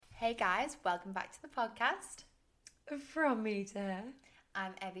Hey guys, welcome back to the podcast. From me to her.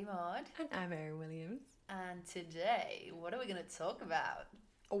 I'm Evie Maud. And I'm Erin Williams. And today, what are we going to talk about?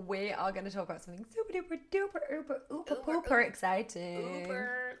 We are going to talk about something super duper duper uber pooper exciting.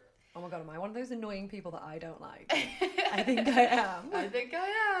 Uber. Oh my god, am I one of those annoying people that I don't like? I think I am. I think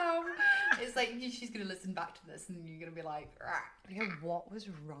I am. It's like she's going to listen back to this and you're going to be like, Yeah, what was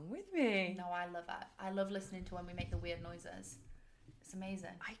wrong with me? No, I love it. I love listening to when we make the weird noises. It's amazing.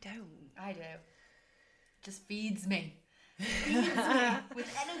 I don't. I do. Just feeds me. Feeds me with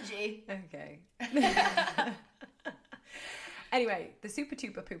energy. Okay. Anyway, the super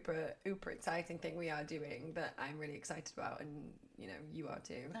duper pooper uber exciting thing we are doing that I'm really excited about, and you are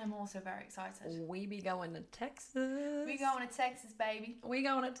too. I'm also very excited. We be going to Texas. We going to Texas, baby. We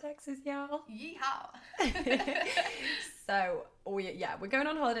going to Texas, y'all. Yeehaw. So, we're going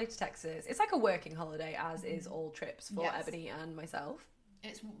on holiday to Texas. It's like a working holiday, as is all trips for Yes. Ebony and myself.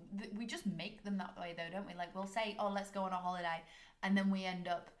 We just make them that way though, don't we? Like we'll say, oh, let's go on a holiday, and then we end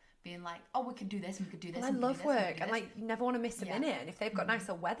up being like, oh, we could do this and we could do this. Well, I and we love could do this, work, and like you never want to miss a minute. And if they've got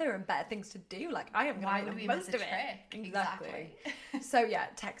nicer weather and better things to do, like I am why going to would make we the miss most a of it. trip? Exactly. So yeah,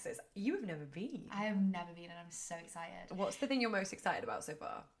 Texas. You have never been. I have never been, and I'm so excited. What's the thing you're most excited about so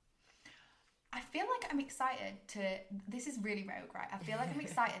far? I feel like I'm excited to. This is really rogue, right? I feel like I'm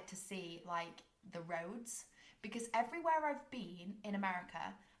excited to see like the roads, because everywhere I've been in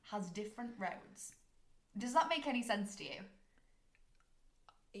America has different roads. Does that make any sense to you?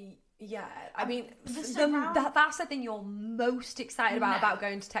 Yeah, I mean, that's the thing you're most excited about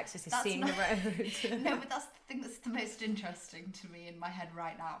going to Texas is seeing the roads. No, but that's the thing that's the most interesting to me in my head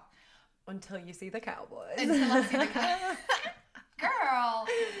right now. Until you see the cowboys. Until I see the cowboys. Girl,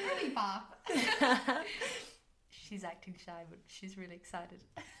 really, Pop. She's acting shy, but she's really excited.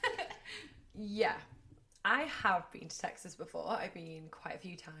 Yeah. I have been to Texas before. I've been quite a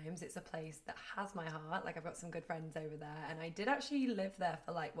few times. It's a place that has my heart. Like, I've got some good friends over there. And I did actually live there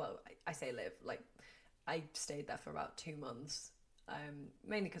for I say live, like, I stayed there for about 2 months.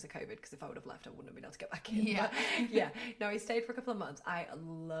 Mainly because of COVID, because if I would have left, I wouldn't have been able to get back in. Yeah. But, yeah. No, I stayed for a couple of months. I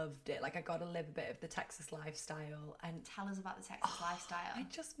loved it. Like, I got to live a bit of the Texas lifestyle. And tell us about the Texas lifestyle. I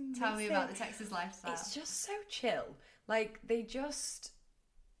just Tell me about it. the Texas lifestyle. It's just so chill. Like, they just...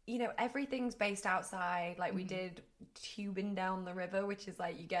 everything's based outside. Like we did tubing down the river, which is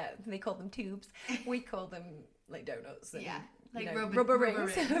like they call them tubes. We call them like donuts. And, like rubber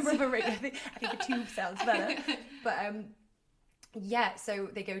rings. Rubber ring. I think a tube sounds better. But so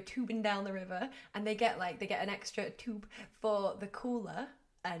they go tubing down the river, and they get an extra tube for the cooler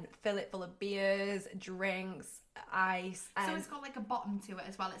and fill it full of beers, drinks, ice. So it's got like a bottom to it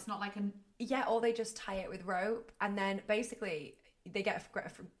as well. It's not like or they just tie it with rope, and then basically they get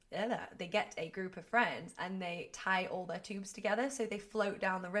a group of friends and they tie all their tubes together so they float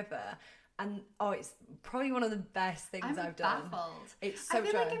down the river, and it's probably one of the best things I've done. Baffled. It's so I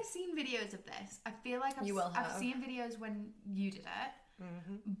feel like I've seen videos of this. I feel like I've seen videos when you did it,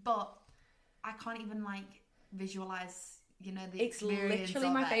 but I can't even like visualize the it's experience. Literally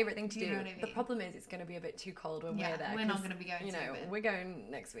my favourite thing to do. You know what I mean? The problem is it's going to be a bit too cold when we're there. We're not going to be going we're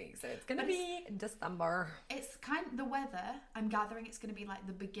going next week, so it's going to be in December. It's the weather, I'm gathering it's going to be like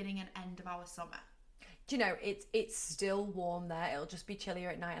the beginning and end of our summer. Do you know, it's still warm there. It'll just be chillier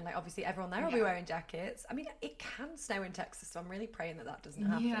at night, and like obviously everyone there will be wearing jackets. I mean, it can snow in Texas, so I'm really praying that doesn't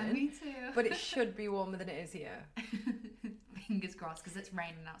happen. Yeah, me too. But it should be warmer than it is here. Fingers crossed, because it's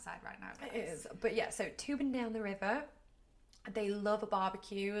raining outside right now, guys. It is. But yeah, so tubing down the river. They love a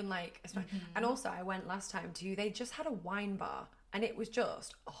barbecue, and and also I went last time too. They just had a wine bar, and it was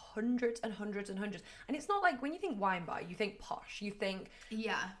just hundreds and hundreds and hundreds. And it's not like when you think wine bar, you think posh, you think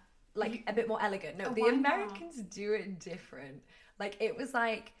a bit more elegant. No, the Americans do it different. Like it was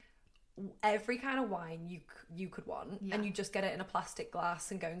like every kind of wine you could want, and you just get it in a plastic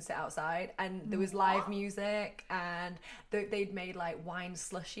glass and go and sit outside. And there was live music, and they'd made like wine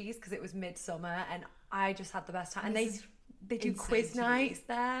slushies because it was midsummer, and I just had the best time. And they do quiz nights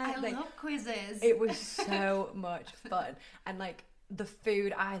there. I love quizzes. It was so much fun. And like the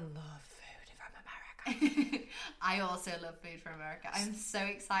food, I love food from America. I also love food from America. I'm so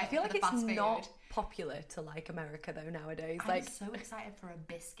excited. I feel like for the it's fast food. not popular to like America though nowadays. I'm so excited for a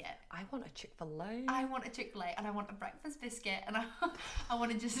biscuit. I want a Chick-fil-A. I want a Chick-fil-A, and I want a breakfast biscuit, and I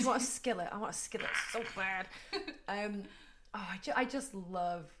want to just... I want a skillet. I want a skillet so bad. I just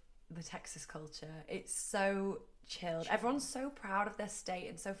love the Texas culture. It's so chilled. Everyone's so proud of their state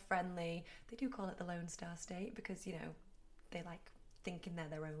and so friendly. They do call it the Lone Star State because they like thinking they're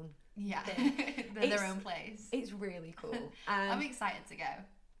their own thing. They're their own place. It's really cool. I'm excited to go.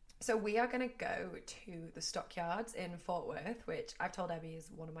 So we are going to go to the Stockyards in Fort Worth, which I've told Emmy is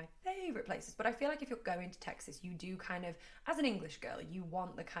one of my favourite places. But I feel like if you're going to Texas, you do kind of, as an English girl, you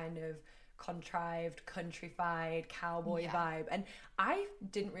want the kind of contrived, countrified, cowboy vibe. And I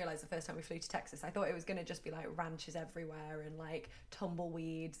didn't realise the first time we flew to Texas, I thought it was going to just be like ranches everywhere and like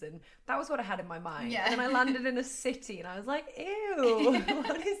tumbleweeds. And that was what I had in my mind. Yeah. And then I landed in a city and I was like, ew,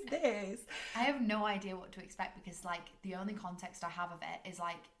 what is this? I have no idea what to expect because like the only context I have of it is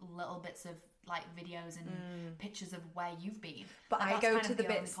like little bits of like videos and pictures of where you've been. But like, I go kind to of the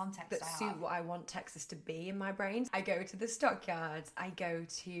only bits context that I have. suit what I want Texas to be in my brain. I go to the Stockyards, I go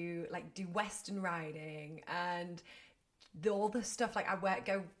to like do Western riding and all the stuff, like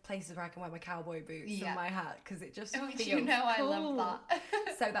go places where I can wear my cowboy boots and my hat because it just Which feels you know cool. I love that.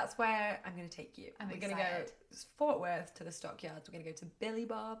 So that's where I'm going to take you. I'm We're going to go excited. Fort Worth to the Stockyards. We're going to go to Billy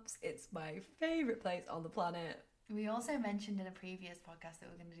Bob's. It's my favourite place on the planet. We also mentioned in a previous podcast that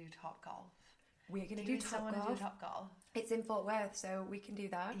we're going to do Top Golf. We're going to Do you do still Top want to do Golf. Top Golf? It's in Fort Worth, so we can do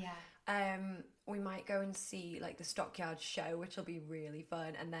that. Yeah. We might go and see like the Stockyards show, which will be really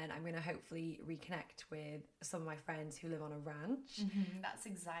fun, and then I'm going to hopefully reconnect with some of my friends who live on a ranch. That's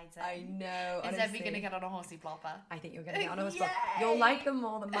exciting. I know. Is honestly. Evie going to get on a horsey plopper? I think you're going to get on a horse. Yay! You'll like them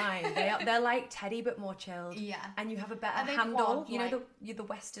more than mine. They're like Teddy but more chilled. Yeah. And you have a better Are they handle. quad, You know like- the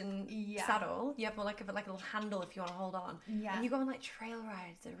Western Yeah. saddle. You have more like a little handle if you want to hold on. Yeah. And you go on like trail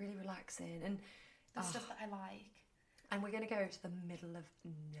rides. They're really relaxing. And The stuff that I like. And we're going to go to the middle of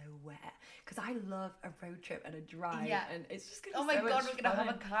nowhere because I love a road trip and a drive. Yeah. And it's just going to Oh be my so god, much we're gonna fun.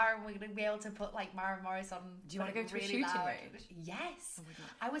 have a car and we're gonna be able to put like Mara Morris on. Do you want to go to really a shooting loud. range? Yes. Oh my God.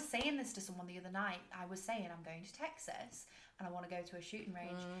 I was saying this to someone the other night. I was saying I'm going to Texas and I want to go to a shooting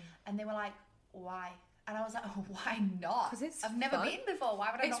range, and they were like, "Why?" And I was like, "Oh, why not? 'Cause it's I've never fun. been before.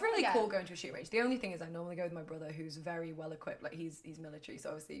 Why would I It's not really wanna cool go?" going to a shooting range. The only thing is I normally go with my brother who's very well equipped. Like he's military, so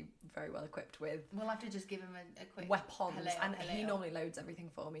obviously very well equipped with We'll have to just give him a quick weapons, hello, and hello. he normally loads everything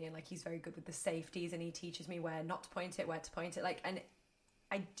for me, and like he's very good with the safeties, and he teaches me where not to point it, where to point it, like. And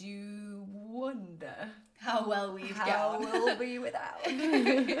I do wonder How well we'd get how on. we'll be without.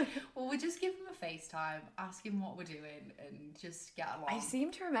 Well, we'll just give him a FaceTime, ask him what we're doing, and just get along. I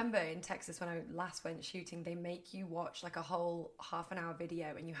seem to remember in Texas when I last went shooting, they make you watch like a whole half-an-hour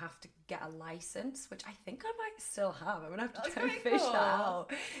video, and you have to get a license, which I think I might still have. I'm gonna have to That's try and pretty fish cool. that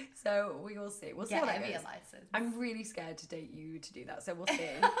out. So we will see. We'll see Get how that Evie a goes. license. I'm really scared to date you to do that, so we'll see.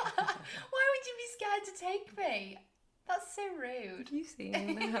 Why would you be scared to take me? That's so rude. Have you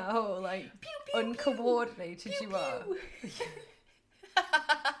seen how like Pew, pew, uncoordinated pew, you are? pew.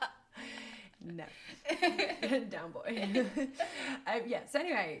 No. Down boy. Yeah, so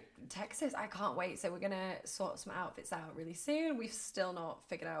anyway, Texas, I can't wait. So we're going to sort some outfits out really soon. We've still not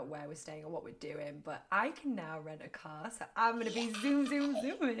figured out where we're staying or what we're doing, but I can now rent a car. So I'm going to be zooming.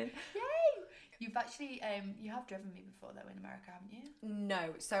 Yay! You've actually, you have driven me before though in America, haven't you?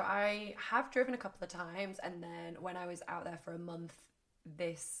 No, so I have driven a couple of times, and then when I was out there for a month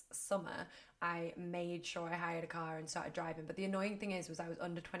this summer, I made sure I hired a car and started driving. But the annoying thing was I was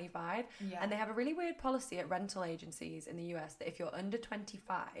under 25, Yeah. and they have a really weird policy at rental agencies in the US that if you're under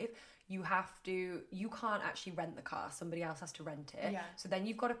 25, you can't actually rent the car. Somebody else has to rent it. Yeah. So then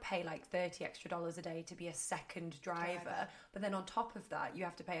you've got to pay like $30 extra a day to be a second driver. But then on top of that, you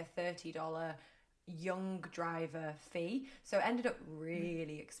have to pay a $30 young driver fee. So it ended up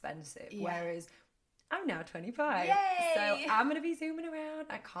really expensive. Yeah. Whereas I'm now 25. Yay! So I'm going to be zooming around.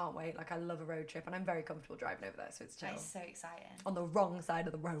 I can't wait. Like, I love a road trip, and I'm very comfortable driving over there, so it's chill. That is so exciting. On the wrong side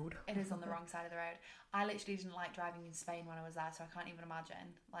of the road. It is on the wrong side of the road. I literally didn't like driving in Spain when I was there, so I can't even imagine.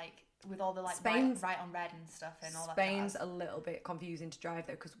 Like, with all the like Spain's- right on red and stuff and all that. Spain's jazz. a little bit confusing to drive,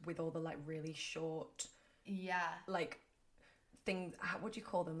 though, because with all the, like, really short, Yeah. like, things, what do you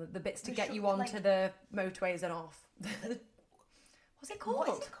call them? The bits to The get short- you onto like- the motorways and off. What's it called? What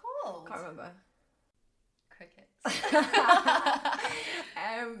is it called? Can't remember. Crickets.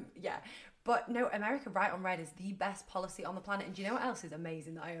 Yeah, but no, America right on red is the best policy on the planet. And do you know what else is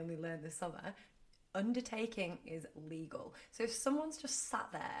amazing that I only learned this summer? Undertaking is legal. So if someone's just sat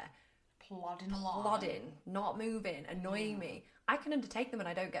there Plodding along. plodding, not moving, annoying me, I can undertake them and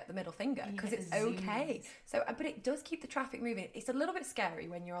I don't get the middle finger You because get it's the okay. zoomies. So, but it does keep the traffic moving. It's a little bit scary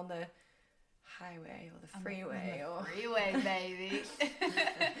when you're on the highway or the freeway or Freeway, baby.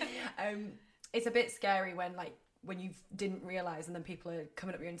 it's a bit scary when you didn't realise and then people are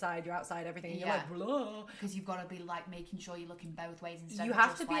coming up your inside, you're outside everything, and you're like, blah. Because you've got to be like making sure you're looking both ways instead You of have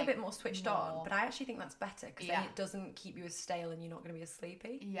just, to be like, a bit more switched on, more- but I actually think that's better because Yeah. then it doesn't keep you as stale and you're not going to be as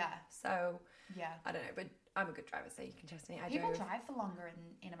sleepy. Yeah. So, Yeah. I don't know, but I'm a good driver, so you can trust me. People drive for longer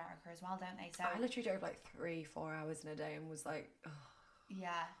in America as well, don't they? So I literally drove like 3-4 hours in a day and was like, oh.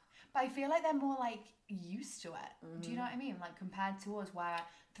 Yeah. But I feel like they're more like used to it. Do you know what I mean? Like compared to us, where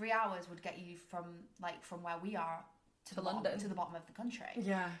 3 hours would get you from where we are to London, to the bottom of the country.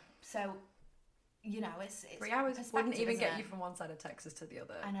 Yeah. So, you know, it's 3 hours wouldn't even get you it? from one side of Texas to the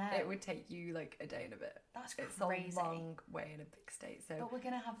other. I know. It would take you like a day and a bit. That's It's crazy. a long way in a big state. So But we're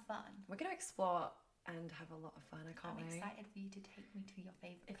gonna have fun. we're gonna explore and have a lot of fun. I can't I'm wait. excited for you to take me to your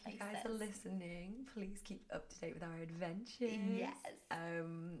favourite If places. you guys are listening, please keep up to date with our adventures. Yes.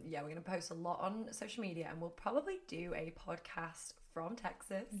 Yeah, we're gonna post a lot on social media, and we'll probably do a podcast from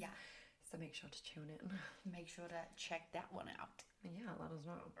Texas. Yeah. So make sure to tune in. Make sure to check that one out. Yeah, let us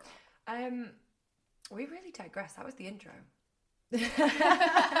know. We really digressed. That was the intro.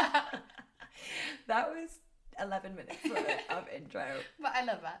 That was 11 minutes of intro. But I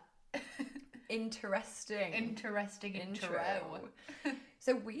love that. Interesting. Interesting intro.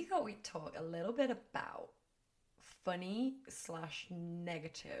 So we thought we'd talk a little bit about funny /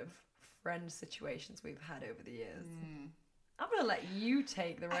 negative friend situations we've had over the years. I'm gonna let you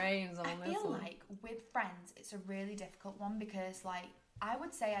take the reins on this. I feel one. like with friends, it's a really difficult one because, like, I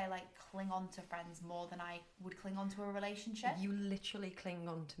would say I like cling on to friends more than I would cling on to a relationship. You literally cling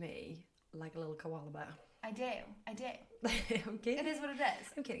on to me like a little koala bear. I do. I'm kidding. It is what it is.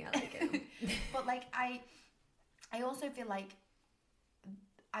 I'm kidding. I like it. But like, I also feel like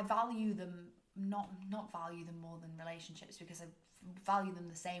I value them not value them more than relationships, because I value them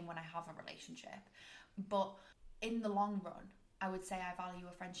the same when I have a relationship. But in the long run, I would say I value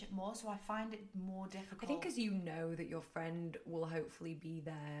a friendship more, so I find it more difficult. I think because you know that your friend will hopefully be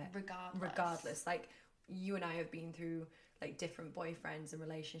there regardless. Like, you and I have been through like different boyfriends and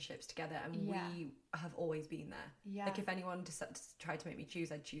relationships together, and we have always been there. Yeah. Like, if anyone tried to make me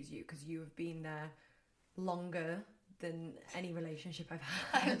choose, I'd choose you, because you have been there longer than any relationship I've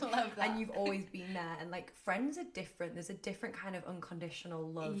had. I love that. And you've always been there. And like, friends are different. There's a different kind of unconditional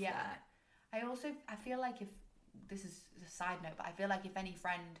love there. I feel like, if this is a side note, but I feel like if any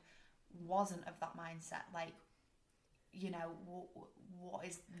friend wasn't of that mindset, like, you know, what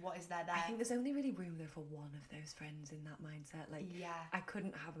is there? I think there's only really room there for one of those friends in that mindset. Like, I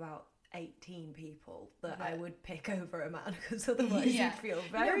couldn't have about 18 people that I would pick over a man, because otherwise you'd feel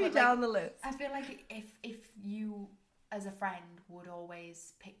very down the list. I feel like if you as a friend would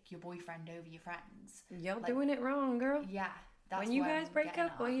always pick your boyfriend over your friends, you're like, doing it wrong, girl. Yeah. That's when you guys break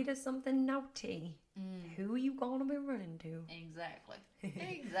up or he does something naughty, who are you gonna be running to? Exactly.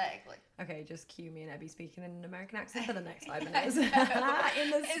 Okay, just cue me and Abby speaking in an American accent for the next 5 minutes. In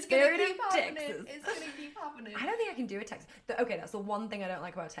the spirit of Texas. It's gonna keep happening. I don't think I can do a Texas. Okay, that's the one thing I don't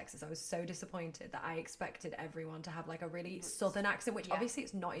like about Texas. I was so disappointed that I expected everyone to have like a really southern accent, which obviously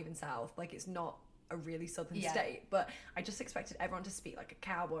it's not even south. Like, it's not a really southern state, but I just expected everyone to speak like a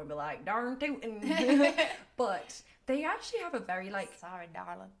cowboy and be like, darn tootin'. But they actually have a very like, sorry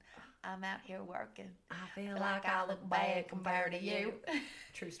darling, I'm out here working, I feel like I look bad compared to you.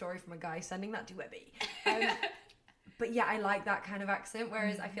 True story from a guy sending that to Webby. But yeah, I like that kind of accent,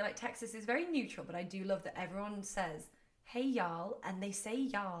 whereas I feel like Texas is very neutral, but I do love that everyone says hey y'all, and they say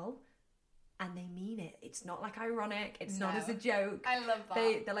y'all and they mean it. It's not like ironic. It's not as a joke. I love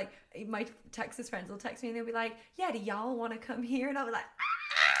that. They're like, my Texas friends will text me and they'll be like, yeah, do y'all want to come here? And I'll be like,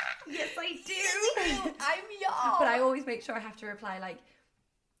 yes, I do. I'm y'all. But I always make sure I have to reply like,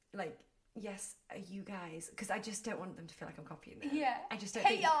 yes, you guys, because I just don't want them to feel like I'm copying them. Yeah. I just don't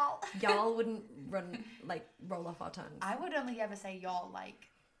hey, think y'all. Y'all wouldn't roll off our tongues. I would only ever say y'all, like,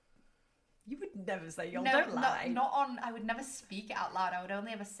 you would never say y'all. Don't lie. Not on. I would never speak it out loud. I would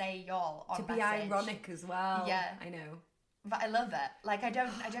only ever say y'all on to be message. ironic as well. Yeah, I know. But I love it. Like, I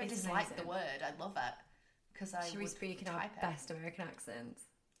don't dislike amazing. the word. I love it because I. Should we speak in our best American accents?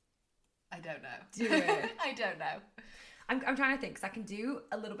 I don't know. Do it. I don't know. I'm trying to think, because I can do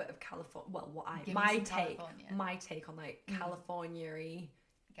a little bit of California. Well, my take on like California-y.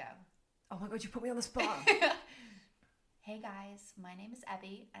 Go. Oh my god, you put me on the spot. Hey guys, my name is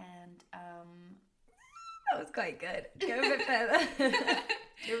Abby, and that was quite good. Go a bit further.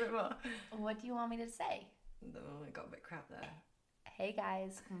 Do a bit more. What do you want me to say? No, I got a bit crap there. Hey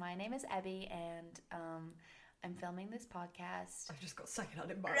guys, my name is Abby, and I'm filming this podcast. I've just got second-hand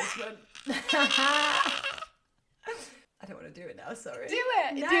embarrassment. I don't want to do it now, sorry. Do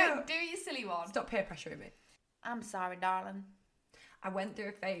it! No. Do your silly one. Stop peer pressuring me. I'm sorry, darling. I went through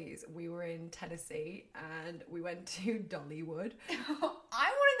a phase. We were in Tennessee and we went to Dollywood.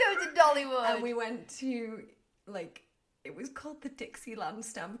 I want to go to Dollywood. And we went to, like, it was called the Dixieland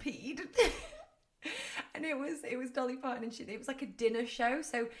Stampede. And it was Dolly Parton and shit. It was like a dinner show.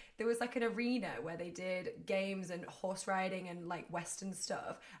 So there was like an arena where they did games and horse riding and like Western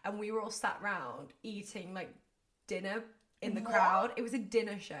stuff. And we were all sat round eating like dinner in the What? crowd. It was a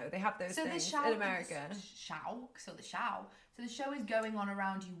dinner show. They have those So the things show in America. So the show is going on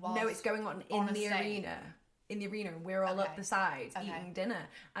around you while No, it's going on in a the stage. arena. In the arena, and we're all Okay. up the sides Okay. eating dinner.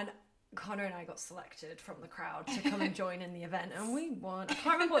 And Connor and I got selected from the crowd to come and join in the event, and we won. I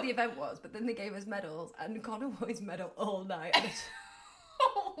can't remember what the event was, but then they gave us medals, and Connor won his medal all night.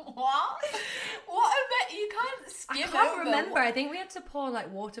 What? What a bit! You can't I skip can't over. remember. I think we had to pour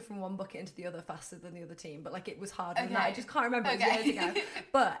like water from one bucket into the other faster than the other team, but like it was harder than that. I Okay. just can't remember. It was Okay. years ago.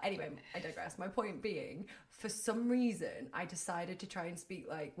 But anyway, I digress. My point being, for some reason, I decided to try and speak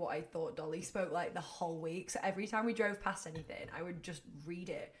like what I thought Dolly spoke like the whole week. So every time we drove past anything, I would just read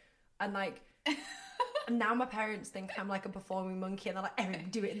it, and like. And now my parents think I'm like a performing monkey, and they're like, "Erin,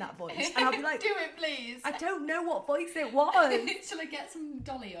 do it in that voice," and I'll be like, do it, please. "I don't know what voice it was." Shall I get some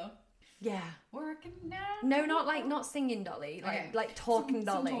Dolly up? Yeah. Working now. No, not singing Dolly, like Okay. like talking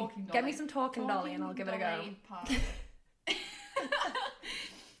Some Dolly. talking Get me Dolly. some talking Dolly, and I'll give it a go. Dolly part.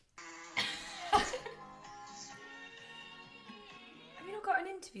 Have you not got an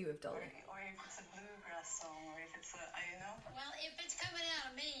interview with Dolly? Or if it's a bluegrass song, or if it's a, you know. Well, if it's coming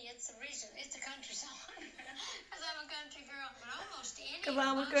out of me, it's a country song. Because I'm a country girl. But almost any Because of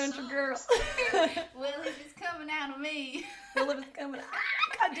I'm a my country songs. girl. Well, if it's coming out of me, Well, if it's coming,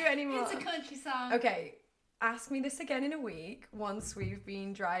 I can't do it anymore. it's a country song. Okay, ask me this again in a week once we've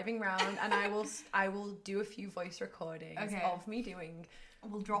been driving round, and I will do a few voice recordings Okay. of me doing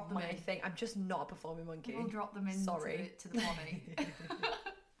We'll drop them my in. thing. I'm just not a performing monkey. We'll drop them in Sorry. to the body.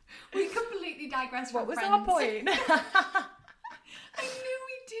 We completely digress What from was friends. our point? I knew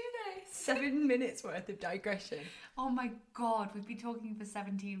we'd do this. 7 minutes worth of digression. Oh my god, we've been talking for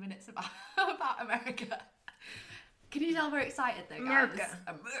 17 minutes about America. Can you tell we're excited though, guys? America.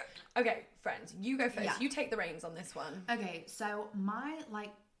 Okay, friends, you go first. Yeah. You take the reins on this one. Okay, so my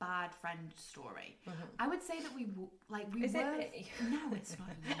like bad friend story. I would say that we Is were. it me? No, it's not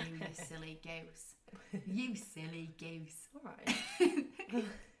you, you silly goose. You silly goose. All right.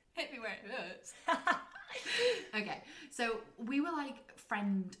 Hit me where it hurts. Okay, so we were like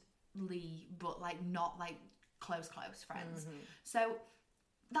friendly, but like not like close friends. So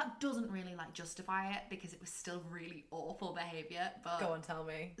that doesn't really like justify it because it was still really awful behaviour. But Go on, tell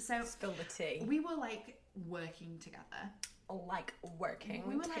me. So Spill the tea. we were like working together. Like working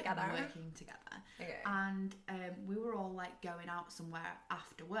We were together. like working together. Okay. And we were all like going out somewhere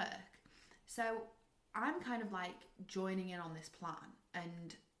after work. So I'm kind of like joining in on this plan,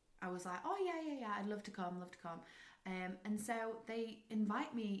 and I was like, oh yeah, I'd love to come. And so they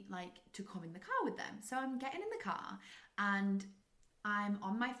invite me like to come in the car with them. So I'm getting in the car and I'm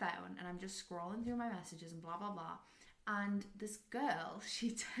on my phone and I'm just scrolling through my messages and blah blah blah. And this girl, she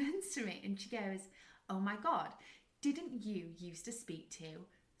turns to me and she goes, oh my god, didn't you used to speak to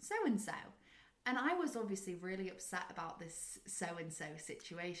so and so? And I was obviously really upset about this so-and-so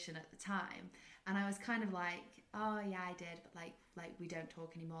situation at the time. And I was kind of like, oh yeah, I did, but like we don't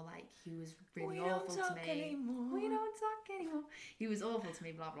talk anymore. Like he was really awful to me. We don't talk anymore. He was awful to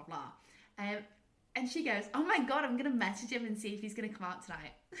me, blah, blah, blah. And she goes, oh my God, I'm going to message him and see if he's going to come out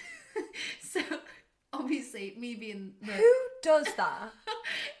tonight. So obviously me being the... Who does that?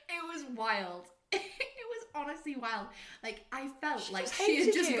 It was wild. It was honestly wild. Like I felt She like just she had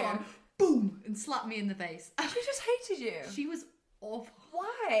hated just you. gone boom and slapped me in the face. She just hated you. She was awful.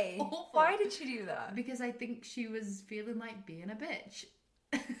 Why? Awful. Why did she do that? Because I think she was feeling like being a bitch.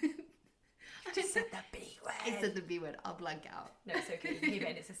 I just said the B word. I said the B word. I'll blank it out. No, it's okay. Leave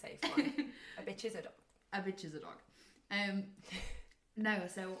it. It's a safe one. A bitch is a dog. A bitch is a dog. No,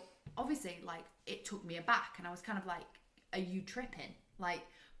 so obviously, like, it took me aback, and I was kind of like, "Are you tripping?" Like,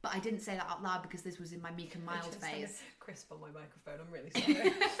 but I didn't say that out loud because this was in my meek and mild phase. Crisp on my microphone. I'm really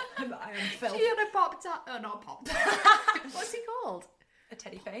sorry. I am filth. She had a pop tart. Oh, not a pop tart. What's he called? A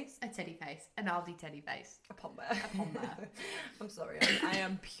teddy face. A teddy face. An Aldi teddy face. A pomber. A pomber. I'm sorry. I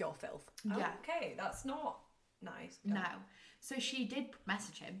am pure filth. Yeah. Okay, that's not nice. No. So she did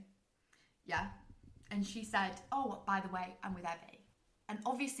message him. Yeah. And she said, oh, by the way, I'm with Evie. And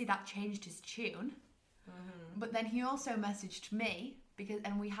obviously that changed his tune. But then he also messaged me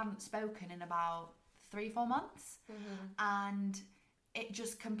and we hadn't spoken in about 3-4 months. And it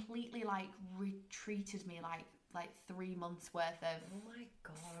just completely like retreated me like 3 months worth of... Oh my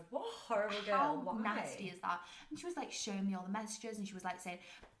god, what a horrible How girl. Why? nasty is that? And she was like showing me all the messages, and she was like saying,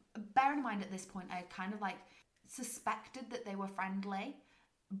 bearing in mind at this point I had kind of like suspected that they were friendly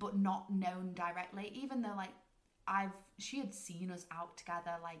but not known directly, even though like she had seen us out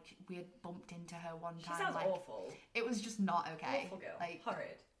together, like we had bumped into her one She time. sounds like awful. it was just not okay. Awful girl. Like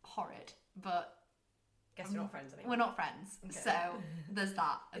horrid. but Guess we're not friends anymore. we're not friends. Okay. So there's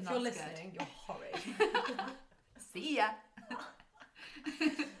that. And If you're that's listening, good. you're horrid. See ya.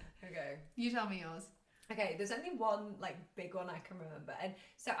 Okay. You tell me yours. Okay, there's only one like big one I can remember. And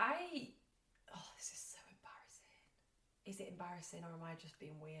so this is so embarrassing. Is it embarrassing or am I just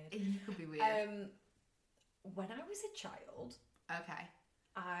being weird? You could be weird. When I was a child, Okay.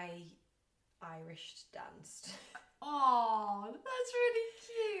 I Irish danced. Oh, that's really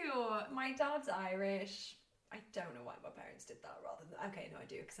cute. My dad's Irish. I don't know why my parents did that rather than... Okay, no, I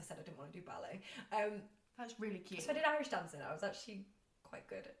do, because I said I didn't want to do ballet. That's really cute. So I did Irish dancing. I was actually quite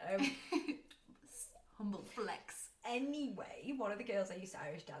good. Humble flex. Anyway, one of the girls I used to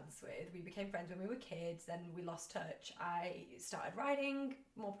Irish dance with, we became friends when we were kids, then we lost touch. I started riding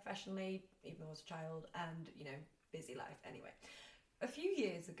more professionally, even though I was a child, and, busy life. Anyway, a few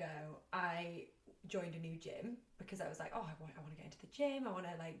years ago, I joined a new gym because I was like, I want to get into the gym. I want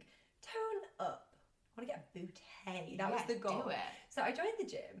to, tone up. I want to get a booty. That was the goal. Do it. So I joined the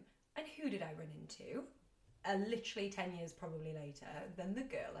gym, and who did I run into? Literally 10 years probably later than the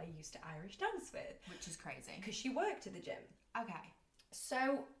girl I used to Irish dance with. Which is crazy. Because she worked at the gym. Okay.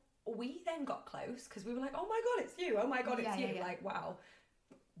 So we then got close because we were like, oh my God, it's you. Oh my God, it's you. Yeah. Like, wow,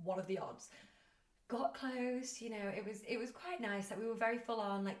 what are the odds? Got close, it was quite nice. Like, we were very full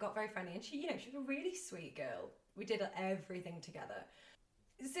on, got very friendly. And she was a really sweet girl. We did everything together.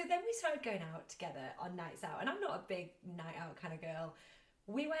 So then we started going out together on nights out. And I'm not a big night out kind of girl.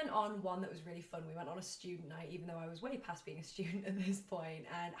 We went on one that was really fun. We went on a student night, even though I was way past being a student at this point,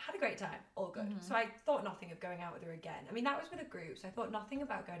 and had a great time, all good. So I thought nothing of going out with her again. I mean, that was with a group, so I thought nothing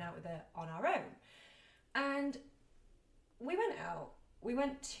about going out with her on our own. And we went out. We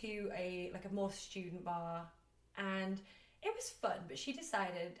went to a more student bar, and it was fun, but she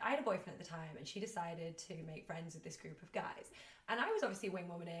decided, I had a boyfriend at the time, and she decided to make friends with this group of guys. And I was obviously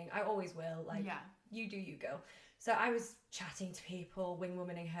wing-womaning. I always will. You do you, girl. So I was chatting to people,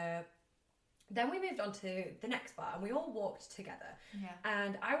 wing-womaning her. Then we moved on to the next bar, and we all walked together. Yeah.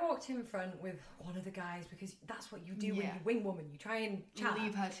 And I walked in front with one of the guys, because that's what you do when you wing-woman. You try and chat.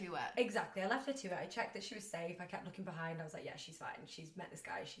 Leave her to it. Exactly. I left her to it. I checked that she was safe. I kept looking behind. I was like, yeah, she's fine. She's met this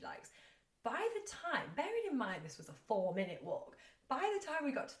guy she likes. By the time, bearing in mind this was a 4-minute walk, by the time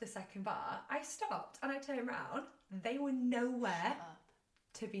we got to the second bar, I stopped and I turned around. They were nowhere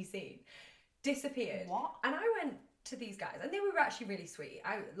to be seen. Disappeared. What? And I went to these guys, and they were actually really sweet.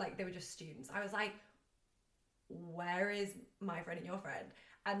 They were just students. I was like, where is my friend and your friend?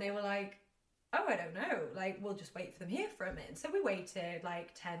 And they were like, oh, I don't know. We'll just wait for them here for a minute. So we waited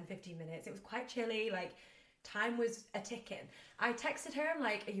 10, 15 minutes. It was quite chilly. Time was a ticking. I texted her, I'm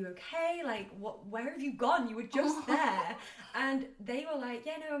like, are you okay? Where have you gone? You were just there. And they were like,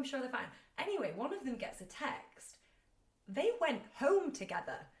 yeah, no, I'm sure they're fine. Anyway, one of them gets a text. They went home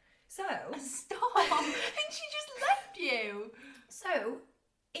together. So... Stop! And she just left you! So,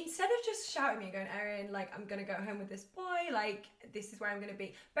 instead of just shouting at me and going, Erin, I'm going to go home with this boy, this is where I'm going to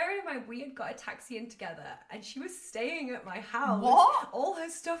be. Bearing in mind, we had got a taxi in together, and she was staying at my house. What? All her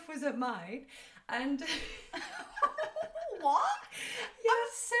stuff was at mine. And... What? Yeah. I'm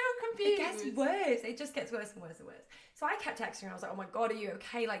so confused. It gets worse. It just gets worse and worse and worse. So I kept texting her. I was like, oh my God, are you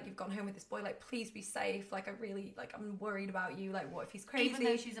okay? You've gone home with this boy. Please be safe. I'm worried about you. What if he's crazy? Even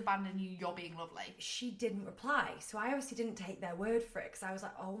though she's abandoned you, you're being lovely. She didn't reply. So I obviously didn't take their word for it, because I was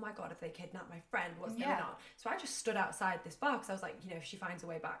like, oh my God, if they kidnap my friend, what's going on? So I just stood outside this bar, because I was like, if she finds a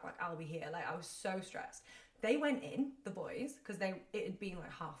way back, I'll be here. I was so stressed. They went in, the boys, because it had been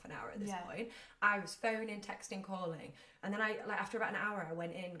half an hour at this point. I was phoning, texting, calling. And then after about an hour, I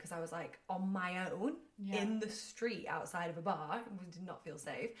went in because I was on my own in the street outside of a bar. I did not feel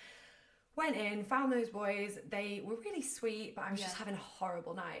safe. Went in, found those boys. They were really sweet, but I was just having a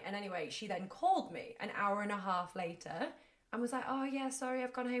horrible night. And anyway, she then called me an hour and a half later and was like, oh yeah, sorry,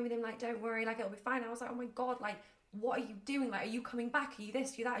 I've gone home with him. Don't worry, it'll be fine. I was like, oh my God, what are you doing? Are you coming back? Are you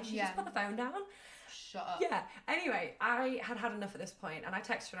this, you that? And she just put the phone down. Shut up. Yeah. Anyway, I had enough at this point, and I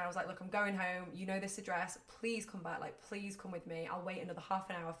texted her and I was like, look, I'm going home. You know this address. Please come back. Please come with me. I'll wait another half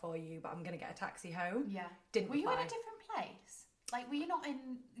an hour for you, but I'm going to get a taxi home. Yeah. Didn't Were reply. you in a different place? Were you not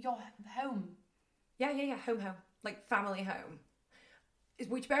in your home? Yeah. Home. Family home.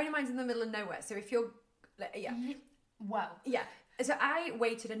 Which, bearing in mind, is in the middle of nowhere. So if you're... Well. Yeah. So I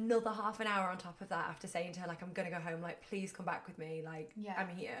waited another half an hour on top of that after saying to her, I'm going to go home. Please come back with me. I'm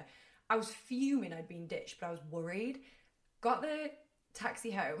here. I was fuming I'd been ditched, but I was worried. Got the taxi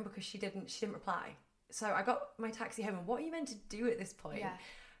home because she didn't reply. So I got my taxi home, and what are you meant to do at this point? Yeah.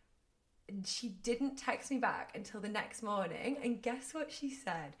 And she didn't text me back until the next morning, and guess what she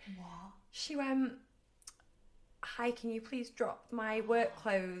said? What? She went, hi, can you please drop my work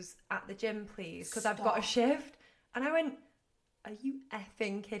clothes at the gym, please? Because I've got a shift. And I went, are you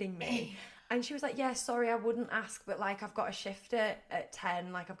effing kidding me? And she was like, yeah, sorry, I wouldn't ask, but like I've got a shift at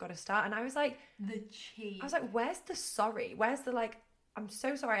 10, like I've got to start. And I was like, The cheek. I was like, where's the sorry? Where's the like, I'm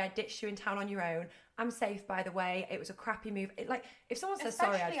so sorry I ditched you in town on your own. I'm safe, by the way. It was a crappy move. Like, if someone says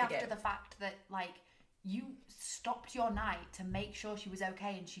sorry, I'd Especially forgive. after the fact that, like, you stopped your night to make sure she was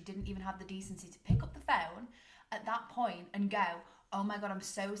okay and she didn't even have the decency to pick up the phone at that point and go, oh my God, I'm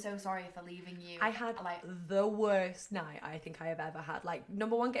so sorry for leaving you. I had like the worst night I think I have ever had. Like,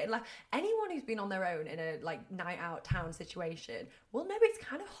 number one, getting left. Anyone who's been on their own in a like night out town situation will know it's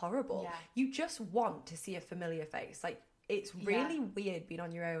kind of horrible. Yeah. You just want to see a familiar face. Like, it's really weird being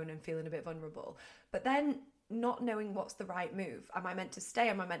on your own and feeling a bit vulnerable. But then not knowing what's the right move. Am I meant to stay?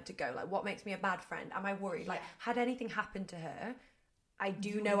 Am I meant to go? Like, what makes me a bad friend? Am I worried? Like, had anything happened to her, I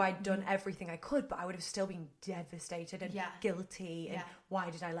do know I'd done everything I could, but I would have still been devastated and guilty. And why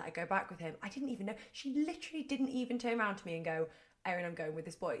did I let her go back with him? I didn't even know. She literally didn't even turn around to me and go, Erin, I'm going with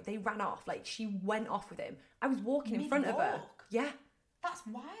this boy. They ran off. Like, she went off with him. I was walking in front of her. Mid-walk? Yeah. That's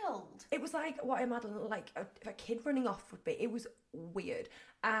wild. It was like what I imagine like a kid running off would be. It was weird.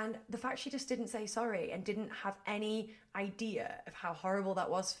 And the fact she just didn't say sorry and didn't have any idea of how horrible that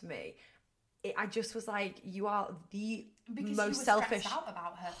was for me. I just was like, you are the Because most you were selfish, stressed out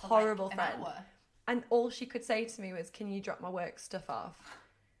about her for horrible like friend. an hour. And all she could say to me was, can you drop my work stuff off?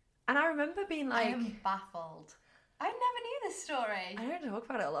 And I remember being like, I am baffled. I never knew this story. I don't talk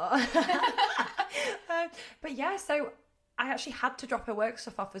about it a lot. But yeah, so I actually had to drop her work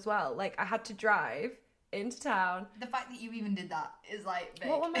stuff off as well. Like, I had to drive into town. The fact that you even did that is like big.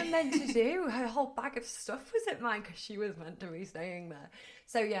 What am I meant to do? Her whole bag of stuff was at mine because she was meant to be staying there.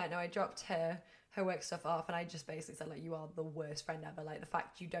 So yeah, no, I dropped her work stuff off, and I just basically said, like, you are the worst friend ever. Like, the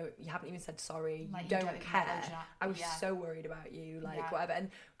fact you haven't even said sorry, Like, you you don't don't care. acknowledge that. I was Yeah. so worried about you, like, Yeah. whatever. And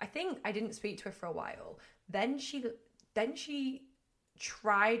I think I didn't speak to her for a while. Then she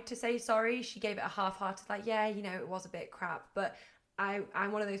tried to say sorry. She gave it a half-hearted, like, yeah, you know, it was a bit crap, but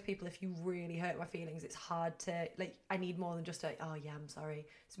I'm one of those people, if you really hurt my feelings, it's hard to, like, I need more than just a, oh yeah, I'm sorry.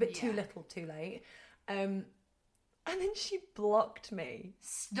 It's a bit too little, too late. And then she blocked me.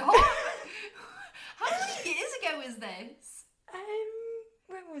 Stop! How many years ago was this?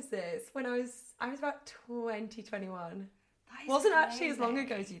 When was this? When I was about 2021. That is Wasn't actually as long crazy.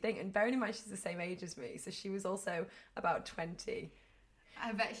 ago as you think. And bearing in mind she's the same age as me, so she was also about 20.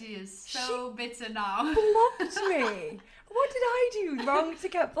 I bet she is so bitter now. Blocked me. What did I do wrong to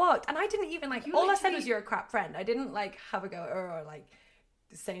get blocked? And I didn't even like. You All I said literally- was you're a crap friend. I didn't like have a go at her or like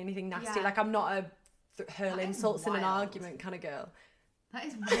say anything nasty. Yeah. Like, I'm not a hurl That is insults in an wild. argument kind of girl. That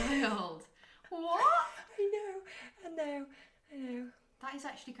is wild. What? I know. That is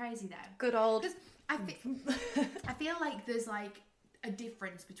actually crazy though. Good old. Because I feel like there's like a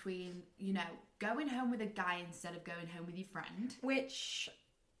difference between, you know, going home with a guy instead of going home with your friend. Which.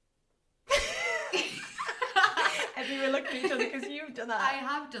 Everyone looked at each other because you've done that. I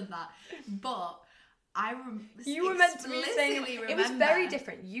have done that, but You were meant to be saying explicitly it was very remember-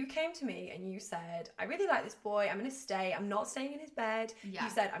 different. You came to me and you said, I really like this boy, I'm going to stay, I'm not staying in his bed. Yeah. You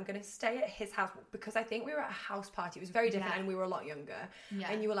said, I'm going to stay at his house, because I think we were at a house party. It was very different, Yeah. and we were a lot younger. Yeah.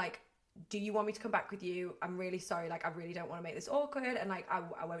 And you were like, do you want me to come back with you? I'm really sorry, like, I really don't want to make this awkward, and like,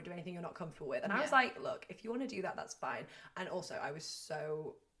 I won't do anything you're not comfortable with. And I was Yeah. like, look, if you want to do that, that's fine. And also, I was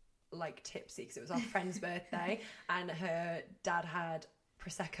so like tipsy because it was our friend's birthday, and her dad had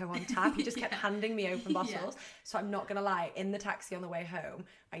Prosecco on tap. He just kept handing me open bottles. So I'm not gonna lie, in the taxi on the way home,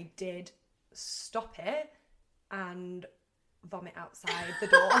 I did stop it and vomit outside the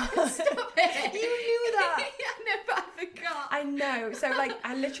door. Stop it! You knew that. I know, but I forgot. I know. So like,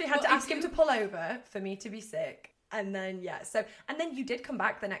 I literally had But to I ask him do- to pull over for me to be sick, and then and then you did come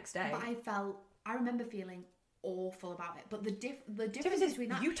back the next day. But I remember feeling awful about it. But the difference Difference is between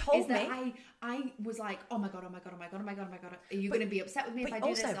that you told is that me. I was like, oh my god, are you going to be upset with me if I do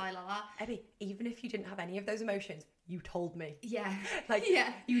also, this? La la la. Abby, even if you didn't have any of those emotions, you told me. Yeah. Like,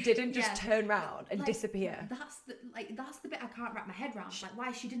 yeah. you didn't just Yeah. turn round and Like, disappear. That's the bit I can't wrap my head around. Like,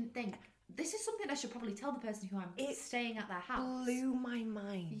 why she didn't think this is something I should probably tell the person who I'm staying at their house. Blew my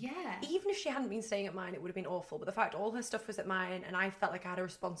mind. Yeah. Even if she hadn't been staying at mine, it would have been awful. But the fact all her stuff was at mine, and I felt like I had a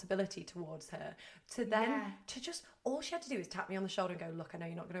responsibility towards her to then Yeah. to just, all she had to do is tap me on the shoulder and go, look, I know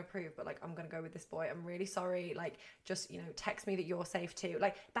you're not going to approve, but like, I'm going to go with this boy. I'm really sorry. Like, just, you know, text me that you're safe too.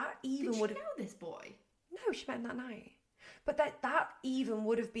 Like, that even Did she would have. know this boy? No, she met him that night. But that even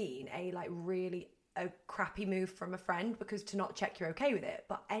would have been a like really a crappy move from a friend, because to not check you're okay with it.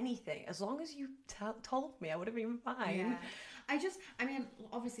 But anything, as long as you told me, I would have been fine. Yeah. I mean,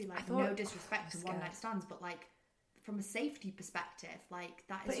 obviously, like, thought- no disrespect to I'm one scared. night stands, but like, from a safety perspective, like,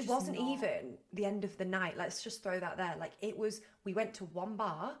 that is But it just wasn't not... even the end of the night. Let's just throw that there. Like, it was, we went to one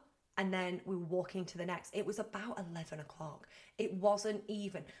bar And then we were walking to the next. It was about 11 o'clock. It wasn't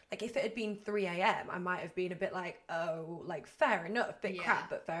even, like, if it had been 3 a.m, I might have been a bit like, oh, like, fair enough. Bit crap,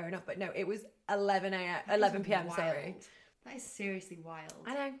 but fair enough. But no, it was 11 p.m, sorry. That is seriously wild.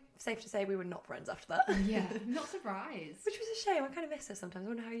 I know. Safe to say we were not friends after that. Yeah, I'm not surprised. Which was a shame. I kind of miss her sometimes. I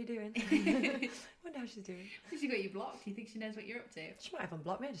wonder how you're doing. Wonder how she's doing. She got you blocked. Do you think she knows what you're up to? She might have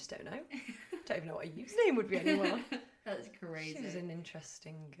unblocked me. I just don't know. Don't even know what her username would be anymore. That's crazy. She was an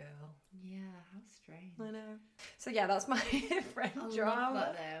interesting girl. Yeah, how strange. I know. So yeah, that's my friend I drama. love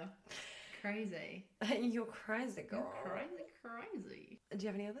that though. Crazy. You're crazy, girl. You're crazy. Do you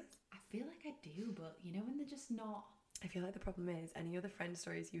have any others? I feel like I do, but you know when they're just not. I feel like the problem is any other friend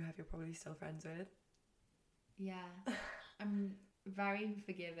stories you have, you're probably still friends with. Yeah, I'm very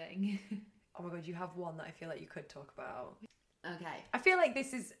forgiving. Oh my god, you have one that I feel like you could talk about. Okay. I feel like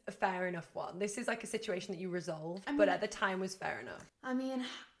this is a fair enough one. This is like a situation that you resolved, I mean, but at the time was fair enough. I mean,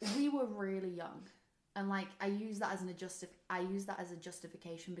 we were really young, and like I use that as a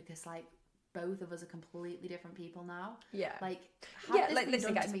justification because like both of us are completely different people now. Yeah. Like Yeah, like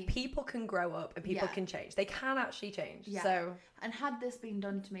listen guys, people can grow up and people can change. They can actually change. Yeah. So and had this been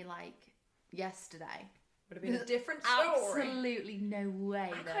done to me like yesterday, would have been a different story. Absolutely no way.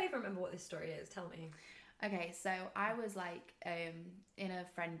 I can't even remember what this story is. Tell me. Okay, so I was like in a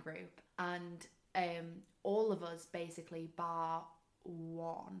friend group, and all of us basically, bar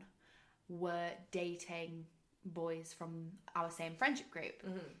one, were dating boys from our same friendship group.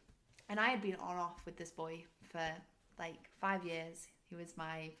 Mm-hmm. And I had been on off with this boy for like 5 years. He was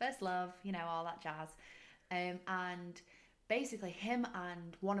my first love, you know, all that jazz. And basically him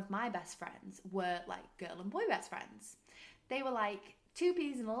and one of my best friends were like girl and boy best friends. They were like two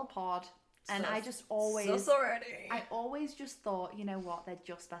peas in a little pod. And I just always... I always just thought, you know what, they're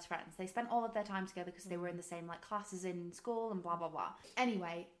just best friends. They spent all of their time together because they were in the same like classes in school and blah, blah, blah.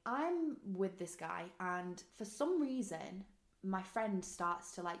 Anyway, I'm with this guy, and for some reason, my friend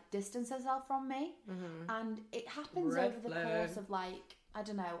starts to like distance herself from me. Mm-hmm. And it happens over the course of like, I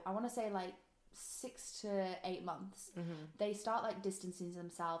don't know, I want to say like 6 to 8 months. Mm-hmm. They start like distancing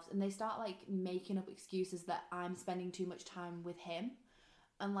themselves, and they start like making up excuses that I'm spending too much time with him.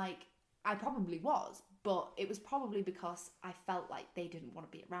 And like, I probably was, but it was probably because I felt like they didn't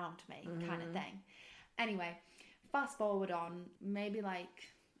want to be around me, kind of thing. Anyway, fast forward on maybe like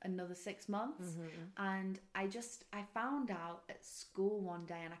another 6 months, and I found out at school one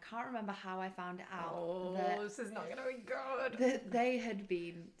day, and I can't remember how I found it out. This is not gonna be good. That they had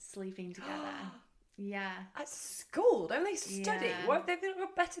been sleeping together. Yeah. At school? Don't they study? Yeah. What, they've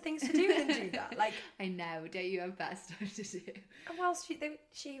got better things to do than do that. Like, I know, don't you have better stuff to do? And whilst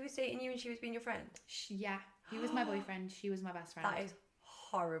she was dating you and she was being your friend? Yeah. He was my boyfriend, she was my best friend. That is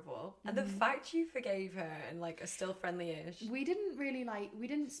horrible. And the fact you forgave her and like are still friendly-ish. We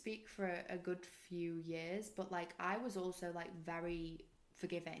didn't speak for a good few years, but like I was also like very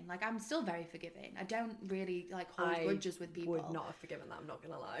forgiving. Like I'm still very forgiving. I don't really like hold grudges with people. Would not have forgiven that, I'm not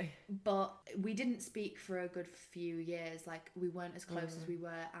gonna lie. But we didn't speak for a good few years. Like we weren't as close as we were,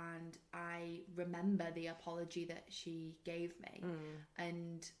 and I remember the apology that she gave me.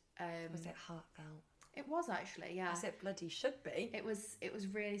 And was it heartfelt? It was actually, yeah. As it bloody should be. It was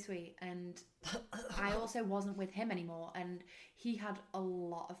really sweet, and I also wasn't with him anymore, and he had a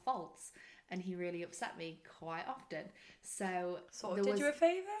lot of faults, and he really upset me quite often. So sort of did you a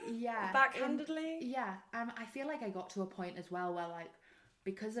favour? Yeah. Backhandedly? Yeah. I feel like I got to a point as well where like,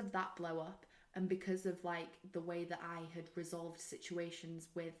 because of that blow up, and because of like the way that I had resolved situations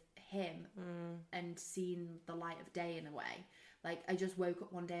with him and seen the light of day in a way, like I just woke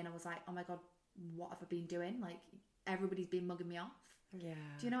up one day and I was like, oh my God, what have I been doing? Like everybody's been mugging me off. Yeah.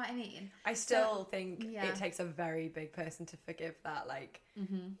 Do you know what I mean? I still think it takes a very big person to forgive that. Like,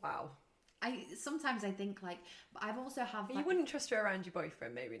 wow. Sometimes I think like, but I've also have. You wouldn't trust her around your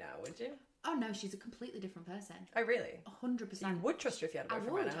boyfriend, maybe now, would you? Oh no, she's a completely different person. Oh really? 100%. You would trust her if you had a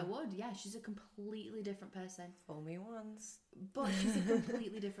boyfriend right now? I would. Yeah, she's a completely different person. Fool me once. But she's a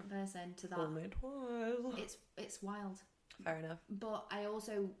completely different person to that. Fool me twice. It's wild. Fair enough. But I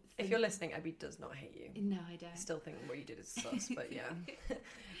also if you're listening, Abby does not hate you. No, I don't. I still think what you did is sus, but yeah.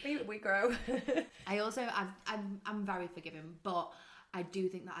 we grow. I also I'm very forgiving, but I do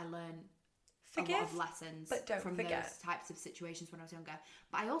think that I learned a lot of lessons but don't from forget. those types of situations when I was younger.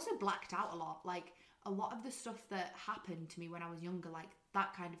 But I also blacked out a lot. Like a lot of the stuff that happened to me when I was younger, like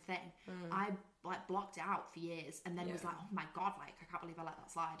that kind of thing, I like blocked it out for years, and then it was like, oh my God, like I can't believe I let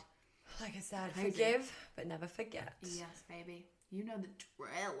that slide. Like I said, Crazy. forgive but never forget. Yes, baby. You know the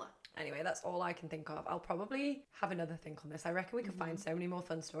drill. Anyway, that's all I can think of. I'll probably have another think on this. I reckon we could find so many more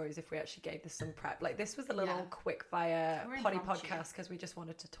fun stories if we actually gave this some prep. Like, this was a little quick fire We're potty impromptu. podcast because we just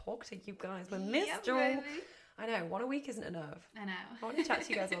wanted to talk to you guys. We Yeah, missed you. baby. I know, one a week isn't enough. I know. I want to chat to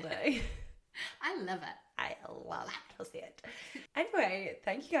you guys all day. I love it. I love to see it. Anyway,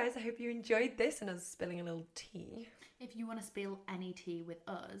 thank you guys. I hope you enjoyed this and us spilling a little tea. If you want to spill any tea with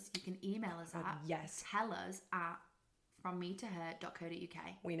us, you can email us at yes. tell us at frommeetoher.co.uk.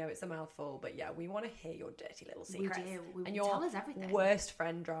 We know it's a mouthful, but yeah, we want to hear your dirty little secrets. We do. And your tell us everything. worst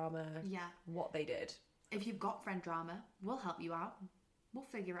friend drama. Yeah. What they did. If you've got friend drama, we'll help you out. We'll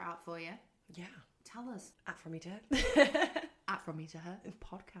figure it out for you. Yeah. Tell us. At From Me to Her. At From Me to Her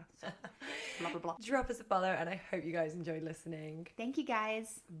podcast. Blah, blah, blah. Drop us a follow, and I hope you guys enjoyed listening. Thank you,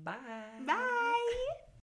 guys. Bye. Bye.